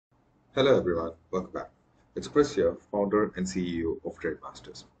Hello everyone, welcome back. It's Chris here, founder and CEO of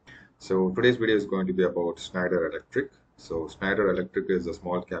Trademasters. So today's video is going to be about Schneider Electric. So Schneider Electric is a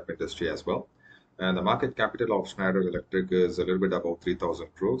small cap industry as well. And the market capital of Schneider Electric is a little bit above 3,000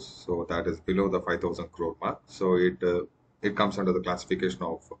 crores. So that is below the 5,000 crore mark. So it comes under the classification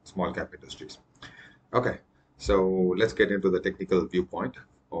of small cap industries. Okay, so let's get into the technical viewpoint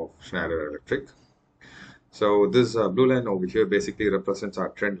of Schneider Electric. So this blue line over here basically represents our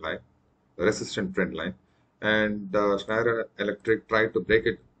trend line, resistant trend line, and Schneider Electric tried to break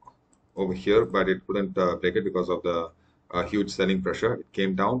it over here, but it couldn't break it because of the huge selling pressure. It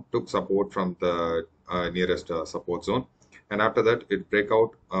came down, took support from the nearest support zone, and after that it break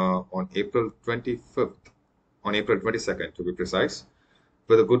out on April 25th, on April 22nd to be precise,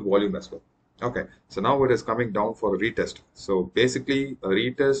 with a good volume as well. Okay, so now it is coming down for a retest. So basically a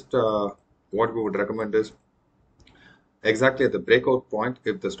retest, what we would recommend is exactly at the breakout point,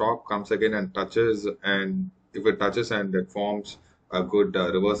 if the stock comes again and touches, and if it touches and it forms a good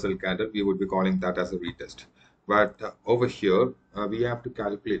reversal candle, we would be calling that as a retest. But over here, we have to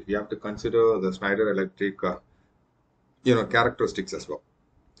calculate, we have to consider the Schneider Electric, characteristics as well.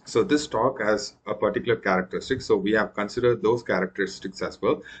 So this stock has a particular characteristic. So we have considered those characteristics as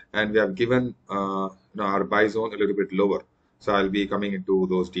well, and we have given our buy zone a little bit lower. So I'll be coming into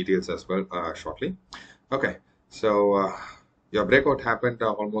those details as well shortly. Okay, so your breakout happened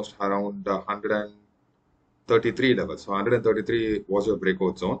almost around 133 levels. So 133 was your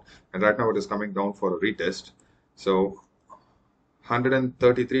breakout zone, and right now it is coming down for a retest. So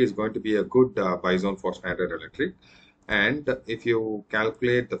 133 is going to be a good buy zone for Schneider Electric. And if you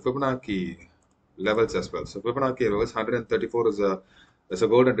calculate the Fibonacci levels as well, so Fibonacci levels 134 is a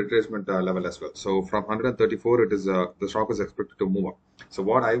golden retracement level as well. So from 134, it is the stock is expected to move up. So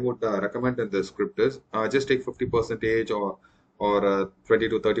what I would recommend in this script is just take 50% or 20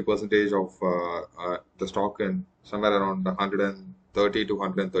 to 30% of the stock in somewhere around 130 to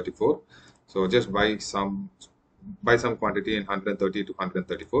 134. So just buy some quantity in 130 to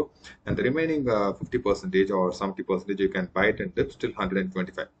 134, and the remaining 50% or 70% you can buy it in dips till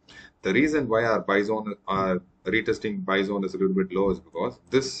 125. The reason why our buy zone, our retesting buy zone is a little bit low is because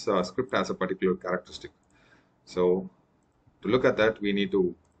this script has a particular characteristic. So to look at that, we need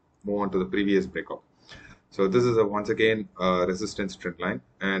to move on to the previous breakout. So this is once again a resistance trend line,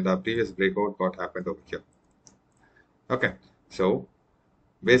 and our previous breakout got happened over here. Okay, so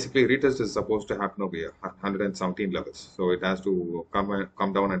basically retest is supposed to happen over here, 117 levels. So it has to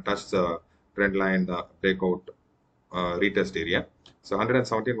come down and touch the trend line breakout retest area. So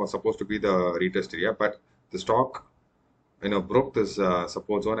 117 was supposed to be the retest area, but the stock broke this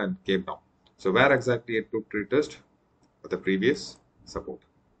support zone and came down. So where exactly it took retest? The previous support.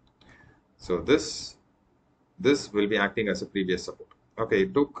 So this will be acting as a previous support. Okay,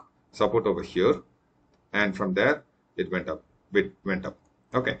 it took support over here, and from there it went up.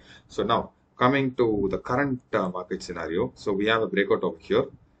 Okay, so now coming to the current market scenario. So we have a breakout over here,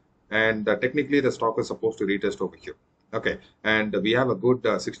 and technically the stock is supposed to retest over here. Okay, and we have a good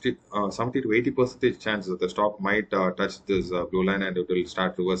 70 to 80% chance that the stock might touch this blue line and it will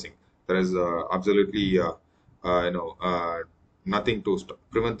start reversing. There is absolutely nothing to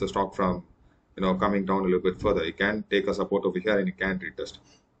prevent the stock from coming down a little bit further. It can take a support over here and it can retest.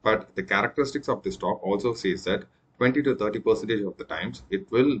 But the characteristics of the stock also says that 20 to 30% of the times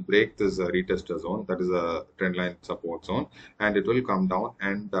it will break this retester zone, that is a trend line support zone, and it will come down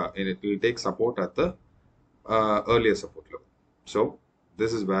and it will take support at the earlier support level. So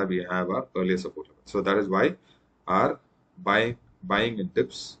this is where we have our earlier support level. So that is why our buying in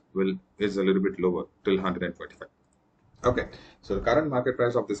dips is a little bit lower till 125. Okay, so the current market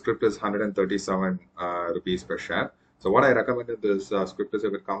price of the script is 137 rupees per share. So what I recommend in this script is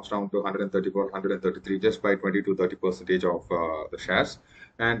if it comes down to 134, 133, just buy 20 to 30% of the shares,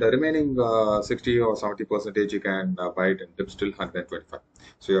 and the remaining 60 or 70% you can buy it in dips till 125.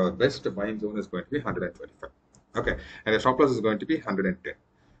 So your best buying zone is going to be 125. Okay, and the stop loss is going to be 110.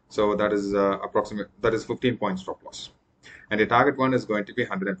 So that is that is 15 point stop loss, and the target one is going to be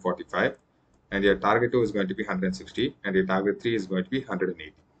 145. And your target 2 is going to be 160, and your target 3 is going to be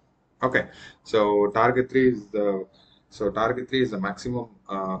 180. Okay, so target 3 is the maximum.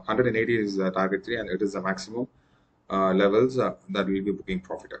 180 is the target 3, and it is the maximum levels that we'll be booking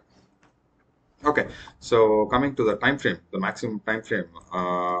profit at. Okay, so coming to the time frame, the maximum time frame,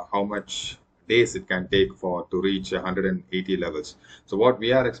 how much days it can take to reach 180 levels. So what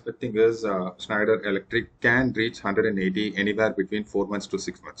we are expecting is Schneider Electric can reach 180 anywhere between 4 months to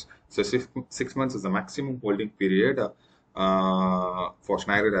 6 months. So 6 months is the maximum holding period for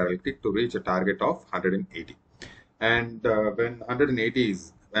Schneider Electric to reach a target of 180. And when 180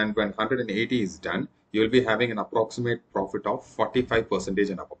 is and when 180 is done, you will be having an approximate profit of 45%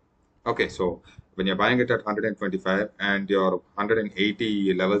 and above. Okay, so when you're buying it at 125 and your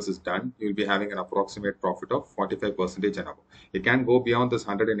 180 levels is done, you'll be having an approximate profit of 45% and above. It can go beyond this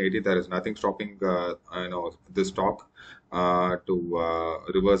 180. There is nothing stopping this stock to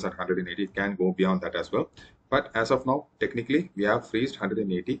reverse at 180. It can go beyond that as well. But as of now, technically, we have freezed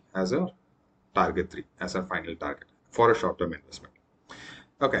 180 as a target 3, as a final target for a short-term investment.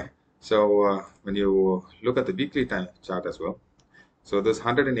 Okay, so when you look at the weekly time chart as well, so this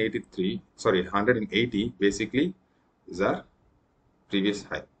 180 basically is our previous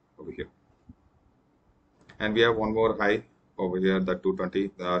high over here. And we have one more high over here, that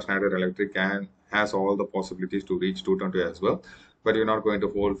 220. Schneider Electric has all the possibilities to reach 220 as well, but you're not going to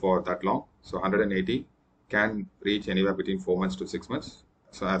hold for that long. So 180 can reach anywhere between 4 months to 6 months.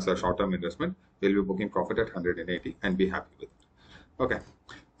 So as a short-term investment, you'll be booking profit at 180 and be happy with it. Okay,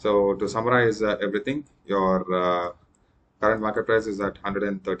 so to summarize everything, your current market price is at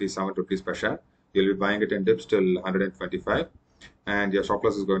 137 rupees per share. You'll be buying it in dips till 125, and your stop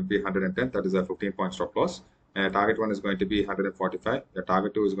loss is going to be 110. That is a 15-point stop loss. And target 1 is going to be 145. Your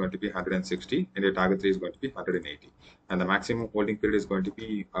target 2 is going to be 160, and your target 3 is going to be 180. And the maximum holding period is going to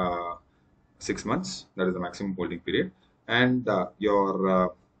be 6 months. That is the maximum holding period. And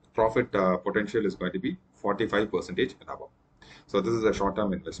your profit potential is going to be 45% and above. So this is a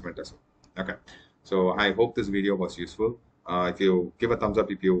short-term investment as well. Okay. So I hope this video was useful. If you give a thumbs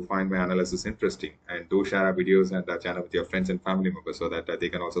up if you find my analysis interesting, and do share our videos and our channel with your friends and family members so that they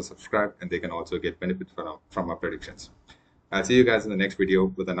can also subscribe and they can also get benefit from our predictions. I'll see you guys in the next video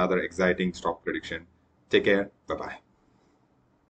with another exciting stock prediction. Take care. Bye-bye.